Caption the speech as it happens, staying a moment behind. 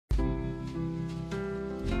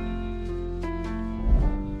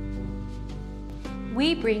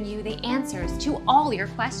we bring you the answers to all your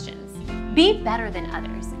questions. Be better than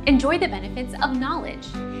others. Enjoy the benefits of knowledge.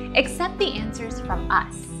 Accept the answers from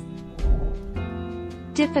us.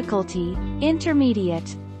 Difficulty: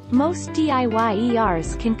 intermediate. Most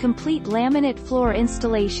DIYers can complete laminate floor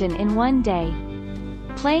installation in one day.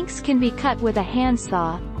 Planks can be cut with a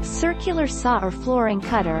handsaw, circular saw or flooring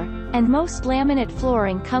cutter, and most laminate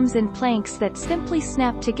flooring comes in planks that simply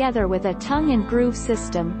snap together with a tongue and groove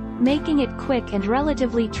system, making it quick and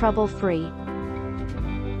relatively trouble-free.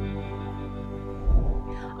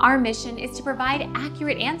 Our mission is to provide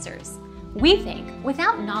accurate answers. We think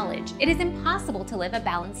without knowledge, it is impossible to live a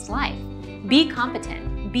balanced life. Be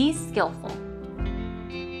competent, be skillful.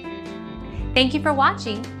 Thank you for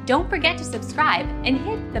watching. Don't forget to subscribe and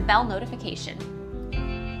hit the bell notification.